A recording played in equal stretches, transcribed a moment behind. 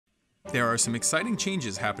There are some exciting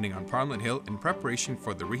changes happening on Parliament Hill in preparation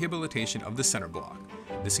for the rehabilitation of the centre block.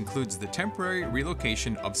 This includes the temporary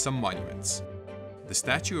relocation of some monuments. The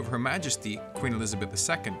statue of Her Majesty, Queen Elizabeth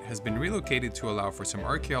II, has been relocated to allow for some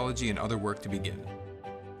archaeology and other work to begin.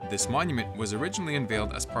 This monument was originally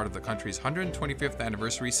unveiled as part of the country's 125th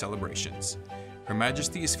anniversary celebrations. Her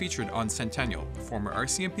Majesty is featured on Centennial, a former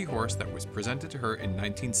RCMP horse that was presented to her in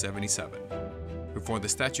 1977. Before the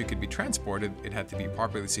statue could be transported, it had to be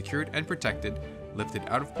properly secured and protected, lifted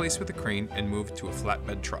out of place with a crane, and moved to a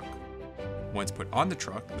flatbed truck. Once put on the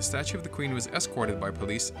truck, the statue of the Queen was escorted by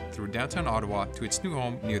police through downtown Ottawa to its new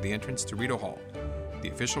home near the entrance to Rideau Hall, the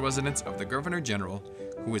official residence of the Governor-General,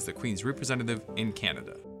 who is the Queen's representative in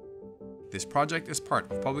Canada. This project is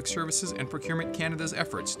part of Public Services and Procurement Canada's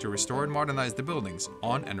efforts to restore and modernize the buildings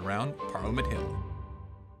on and around Parliament Hill.